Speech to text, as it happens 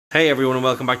Hey everyone, and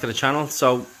welcome back to the channel.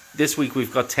 So this week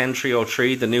we've got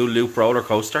 10303, the new loop roller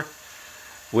coaster,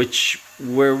 which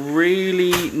we're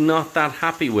really not that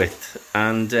happy with,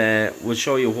 and we'll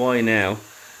show you why now,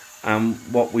 and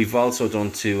what we've also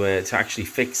done to actually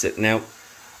fix it. Now,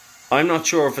 I'm not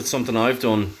sure if it's something I've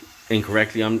done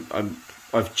incorrectly.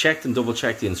 I've checked and double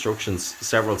checked the instructions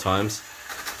several times,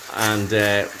 and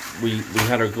we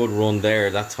had a good run there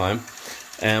that time.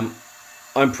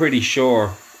 I'm pretty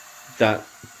sure that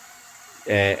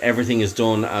everything is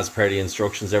done as per the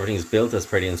instructions, everything is built as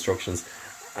per the instructions,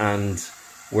 and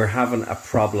we're having a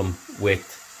problem with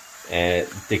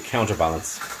the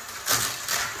counterbalance.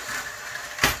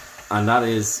 And that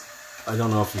is, I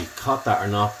don't know if you caught that or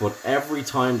not, but every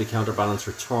time the counterbalance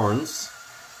returns,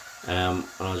 and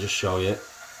I'll just show you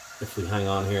if we hang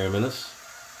on here a minute.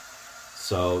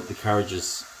 So the carriage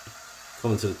is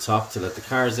coming to the top to let the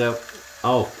cars out.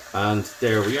 Oh, and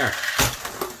there we are.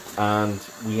 And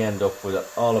we end up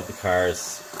with all of the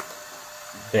cars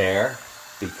there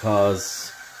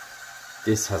because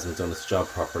this hasn't done its job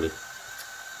properly.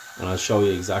 And I'll show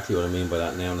you exactly what I mean by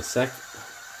that now in a sec.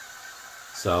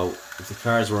 So if the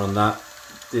cars were on that,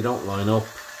 they don't line up,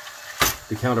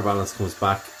 the counterbalance comes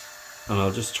back, and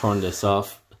I'll just turn this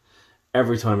off.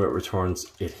 Every time it returns,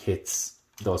 it hits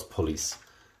those pulleys.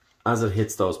 As it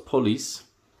hits those pulleys,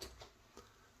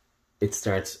 it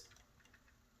starts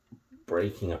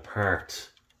breaking apart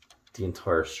the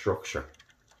entire structure,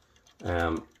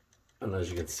 and as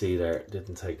you can see there, it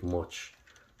didn't take much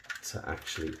to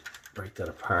actually break that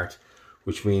apart,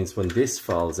 which means when this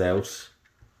falls out,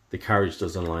 the carriage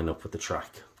doesn't line up with the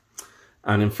track.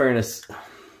 And in fairness,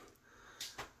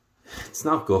 it's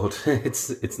not good.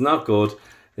 it's not good.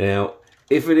 Now,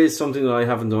 if it is something that I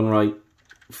haven't done right,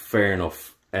 fair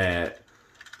enough,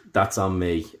 that's on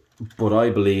me, but I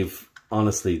believe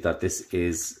honestly that this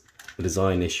is a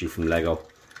design issue from Lego,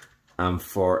 and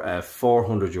for a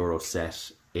 €400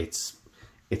 set, it's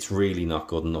really not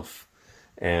good enough.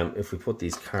 If we put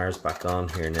these cars back on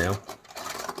here now,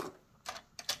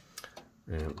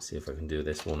 see if I can do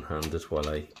this one-handed while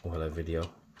I video.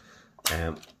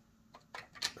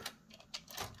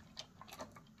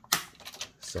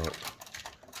 So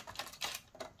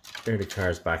there are the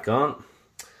cars back on.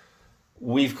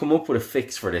 We've come up with a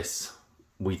fix for this,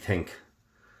 we think,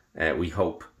 we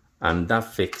hope. And that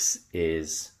fix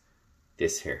is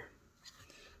this here.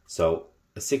 So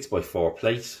a 6x4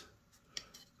 plate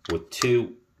with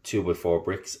two 2x4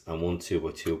 bricks and one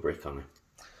 2x2 brick on it.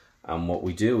 And what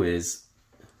we do is,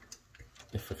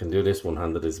 if I can do this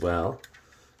one-handed as well,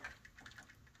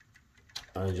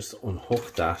 I just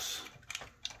unhook that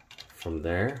from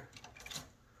there,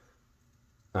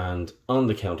 and on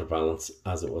the counterbalance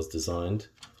as it was designed,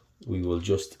 we will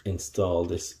just install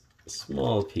this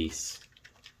small piece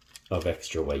of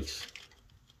extra weight.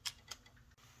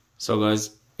 So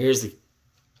guys, here's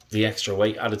the extra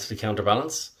weight added to the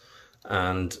counterbalance,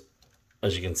 and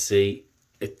as you can see,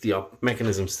 the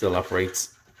mechanism still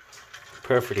operates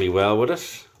perfectly well with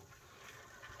it.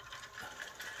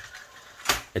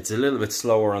 It's a little bit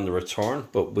slower on the return,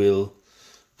 but we'll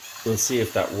see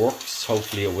if that works.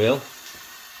 Hopefully it will.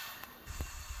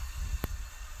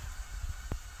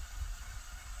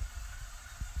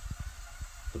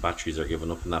 The batteries are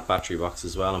giving up in that battery box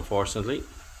as well, unfortunately.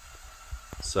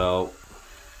 So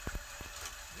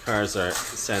cars are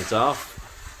sent off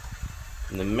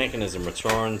and the mechanism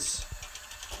returns,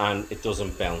 and it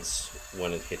doesn't bounce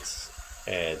when it hits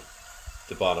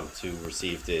the bottom to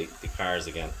receive the cars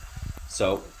again.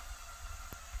 So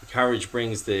the carriage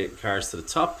brings the cars to the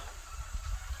top,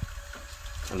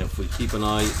 and if we keep an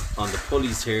eye on the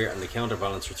pulleys here and the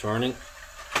counterbalance returning,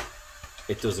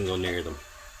 it doesn't go near them.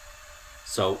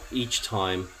 So each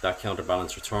time that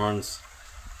counterbalance returns,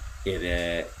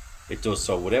 it does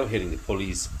so without hitting the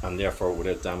pulleys, and therefore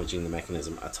without damaging the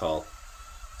mechanism at all.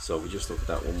 So if we just look at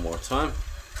that one more time.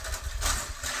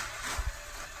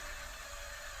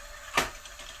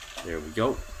 There we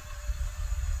go.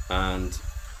 And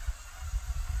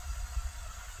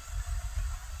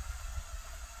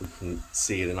we can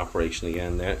see it in operation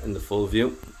again there in the full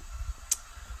view.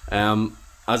 As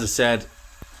I said,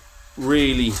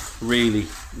 really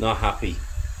not happy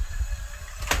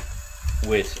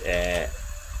with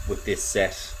this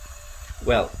set.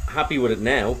 Well, happy with it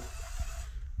now,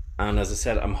 and as I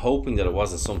said, I'm hoping that it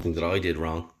wasn't something that I did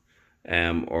wrong,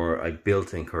 or I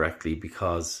built incorrectly,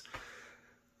 because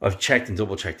I've checked and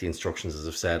double checked the instructions, as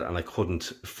I've said, and I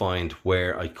couldn't find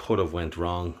where I could have went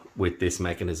wrong with this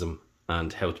mechanism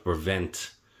and how to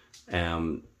prevent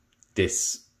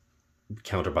this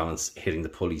counterbalance hitting the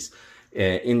pulleys.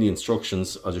 In the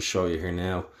instructions, I'll just show you here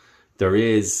now, there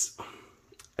is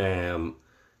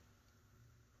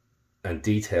and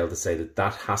detail to say that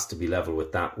that has to be level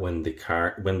with that when the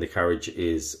carriage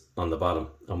is on the bottom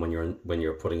and when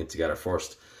you're putting it together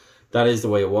first. That is the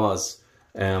way it was.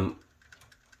 I'm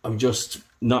just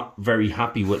not very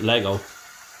happy with Lego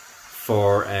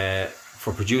for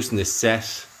producing this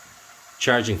set,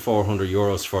 charging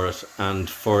 €400 for it, and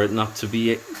for it not to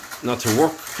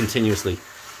work continuously.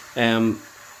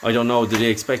 I don't know, do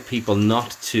they expect people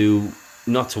not to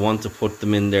want to put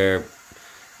them in their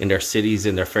cities,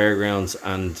 in their fairgrounds,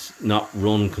 and not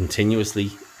run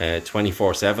continuously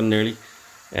 24/7 nearly?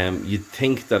 You'd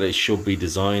think that it should be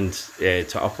designed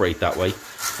to operate that way.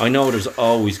 I know there's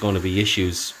always going to be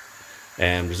issues,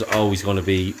 there's always going to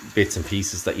be bits and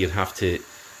pieces that you'd have to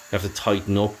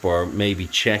tighten up or maybe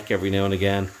check every now and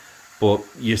again, but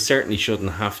you certainly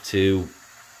shouldn't have to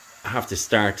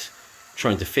start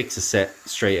trying to fix a set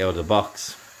straight out of the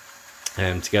box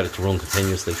to get it to run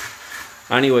continuously.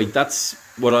 Anyway, that's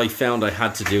what I found I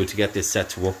had to do to get this set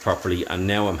to work properly, and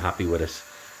now I'm happy with it.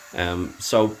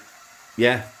 So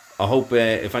yeah, I hope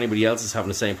if anybody else is having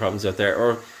the same problems out there,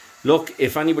 or look,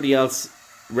 if anybody else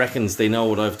reckons they know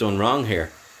what I've done wrong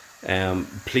here,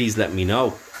 please let me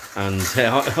know, and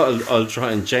I'll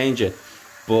try and change it.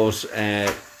 But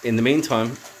in the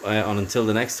meantime, and until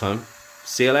the next time,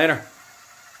 see you later.